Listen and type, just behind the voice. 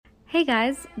Hey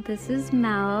guys, this is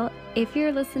Mel. If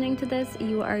you're listening to this,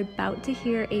 you are about to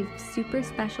hear a super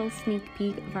special sneak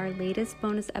peek of our latest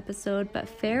bonus episode, but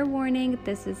fair warning,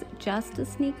 this is just a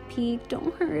sneak peek,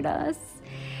 don't hurt us.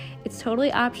 It's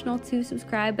totally optional to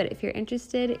subscribe, but if you're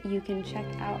interested, you can check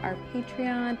out our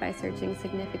Patreon by searching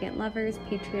Significant Lovers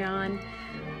Patreon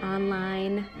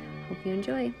online. Hope you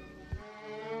enjoy.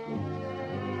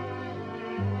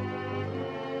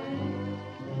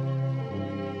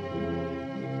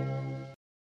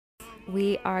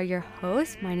 We are your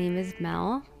hosts. My name is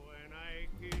Mel.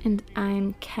 And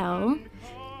I'm Kel.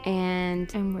 And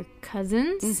we're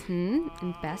cousins. And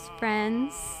best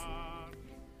friends.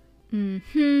 And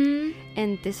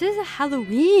this is a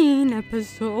Halloween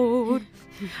episode.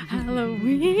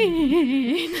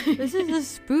 Halloween. This is a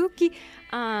spooky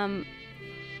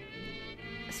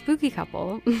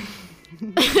couple.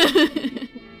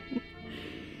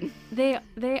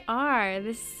 They are.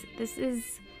 This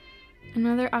is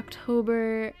another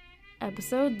October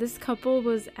episode. This couple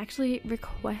was actually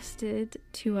requested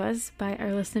to us by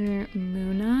our listener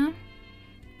Muna.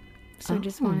 So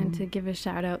just wanted to give a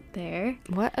shout out there.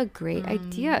 What a great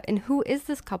idea. And who is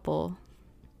this couple?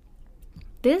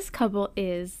 This couple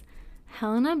is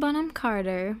Helena Bonham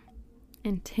Carter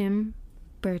and Tim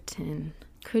Burton.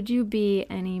 Could you be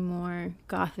any more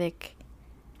gothic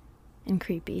and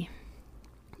creepy?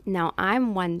 Now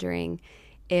I'm wondering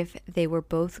if they were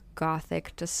both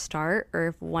gothic to start or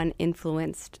if one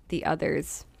influenced the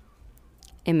other's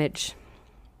image.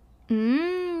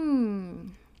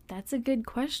 That's a good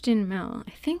question, Mel.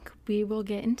 I think we will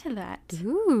get into that.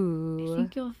 Ooh. I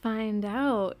think you'll find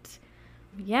out.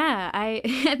 Yeah, I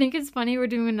think it's funny we're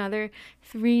doing another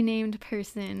 3 named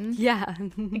person. Yeah.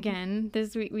 Again,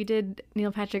 this week we did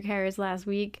Neil Patrick Harris last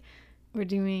week. We're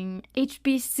doing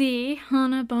HBC,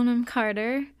 Helena Bonham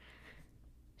Carter.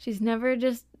 She's never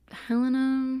just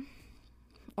Helena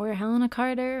or Helena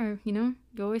Carter, or, you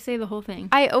always say the whole thing.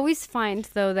 I always find,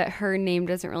 though, that her name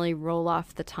doesn't really roll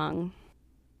off the tongue.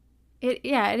 It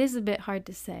is a bit hard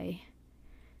to say.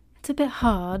 It's a bit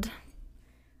hard.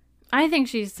 I think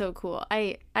she's so cool.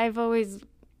 I've always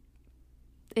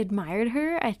admired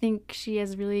her. I think she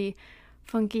has really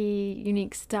funky,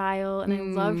 unique style, and I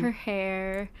love her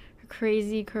hair.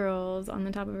 Crazy curls on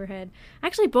the top of her head.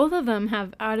 Actually, both of them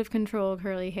have out of control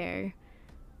curly hair,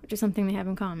 which is something they have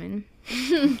in common.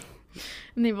 And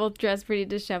they both dress pretty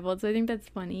disheveled, so I think that's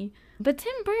funny. But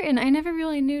Tim Burton, I never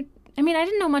really knew. I mean, I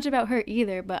didn't know much about her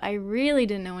either, but I really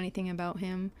didn't know anything about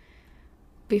him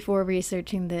before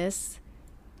researching this.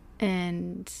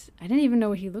 And I didn't even know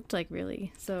what he looked like,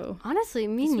 really. So honestly,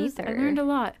 me neither. I learned a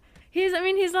lot. He's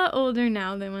a lot older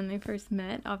now than when they first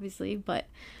met, obviously, but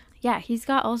yeah, he's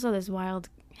got also this wild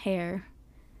hair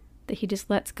that he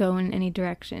just lets go in any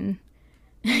direction.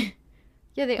 Yeah,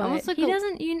 they almost look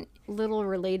little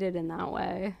related in that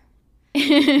way.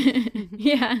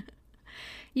 Yeah.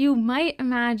 You might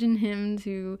imagine him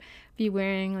to be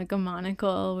wearing like a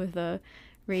monocle with a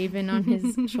raven on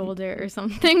his shoulder or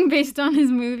something based on his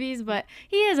movies, but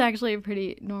he is actually a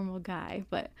pretty normal guy.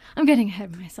 But I'm getting ahead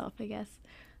of myself, I guess.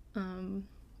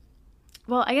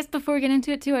 Well, I guess before we get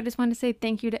into it, too, I just want to say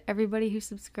thank you to everybody who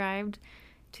subscribed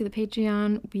to the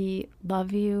Patreon. We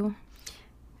love you.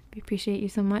 We appreciate you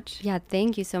so much. Yeah,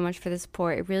 thank you so much for the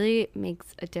support. It really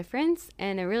makes a difference,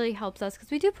 and it really helps us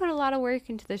because we do put a lot of work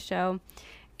into the show.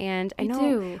 And I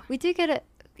know we do get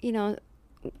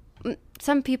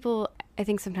some people, I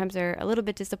think sometimes are a little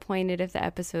bit disappointed if the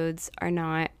episodes are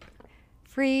not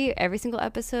free, every single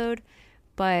episode.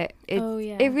 But it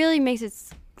really makes it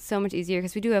so much easier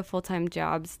because we do have full-time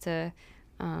jobs to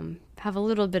have a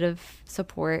little bit of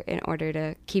support in order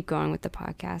to keep going with the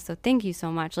podcast. So thank you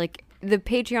so much. Like, the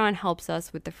Patreon helps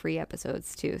us with the free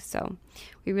episodes too, so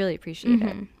we really appreciate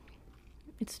it.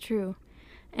 It's true.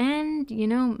 And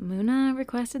Muna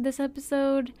requested this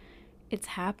episode. It's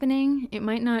happening. It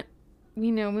might not,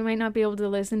 we might not be able to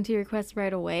listen to your requests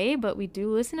right away, but we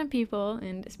do listen to people,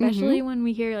 and especially when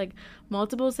we hear like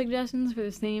multiple suggestions for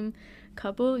the same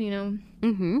couple,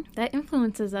 that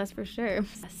influences us for sure.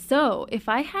 So if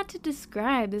I had to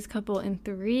describe this couple in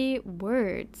 3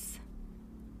 words,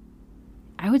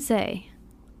 I would say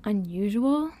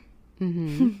unusual,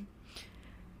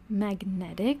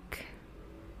 magnetic,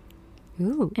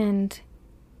 and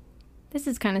this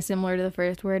is kind of similar to the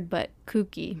first word, but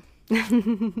kooky.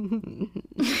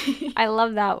 I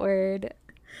love that word.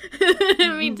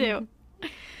 Me too.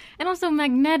 And also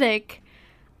magnetic.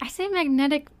 I say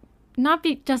magnetic not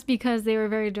just because they were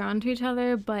very drawn to each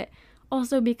other, but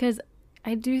also because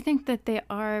I do think that they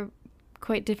are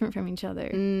quite different from each other.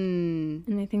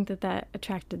 And I think that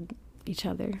attracted each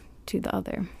other to the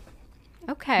other.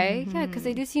 Okay, yeah, because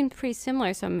they do seem pretty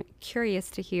similar, so I'm curious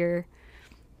to hear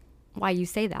why you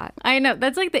say that. I know,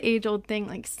 that's like the age-old thing,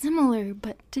 like similar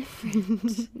but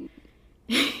different.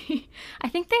 I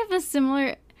think they have a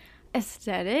similar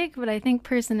aesthetic, but I think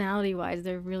personality-wise,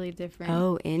 they're really different.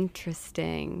 Oh,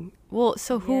 interesting. Well,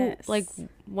 so who, Yes. like,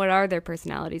 what are their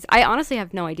personalities? I honestly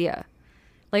have no idea.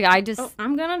 Like, I just... Oh,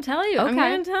 I'm gonna tell you. Okay. I'm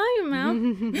gonna tell you,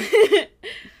 Mel.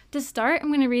 To start, I'm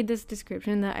going to read this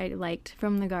description that I liked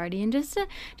from The Guardian just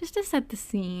to set the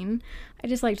scene. I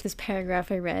just liked this paragraph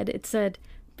I read. It said,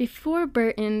 "Before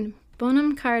Burton,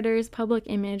 Bonham Carter's public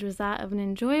image was that of an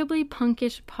enjoyably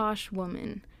punkish, posh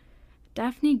woman.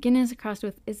 Daphne Guinness crossed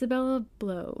with Isabella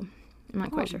Blow." I'm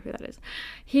not quite sure who that is.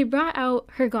 "He brought out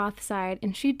her goth side,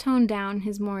 and she toned down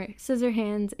his more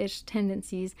Scissorhands-ish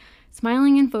tendencies,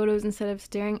 smiling in photos instead of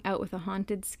staring out with a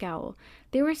haunted scowl.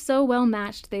 They were so well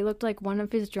matched they looked like one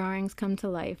of his drawings come to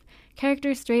life,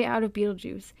 characters straight out of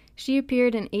Beetlejuice. She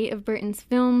appeared in 8 of Burton's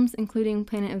films, including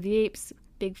Planet of the Apes,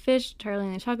 Big Fish, Charlie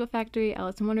and the Chocolate Factory,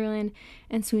 Alice in Wonderland,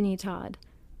 and Sweeney Todd."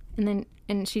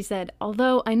 And she said,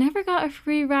 "Although I never got a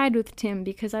free ride with Tim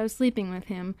because I was sleeping with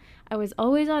him, I was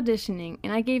always auditioning,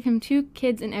 and I gave him 2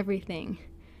 kids and everything."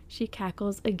 She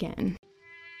cackles again.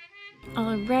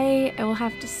 Alright, I will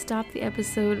have to stop the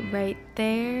episode right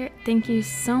there. Thank you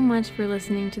so much for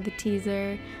listening to the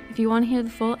teaser. If you want to hear the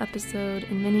full episode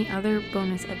and many other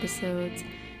bonus episodes,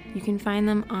 you can find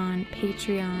them on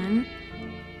Patreon.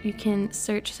 You can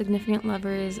search Significant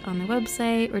Lovers on the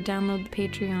website or download the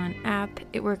Patreon app.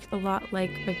 It works a lot like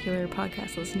regular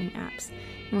podcast listening apps.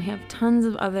 And we have tons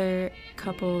of other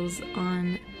couples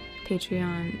on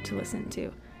Patreon to listen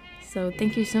to. So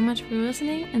thank you so much for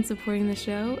listening and supporting the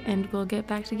show, and we'll get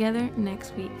back together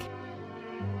next week.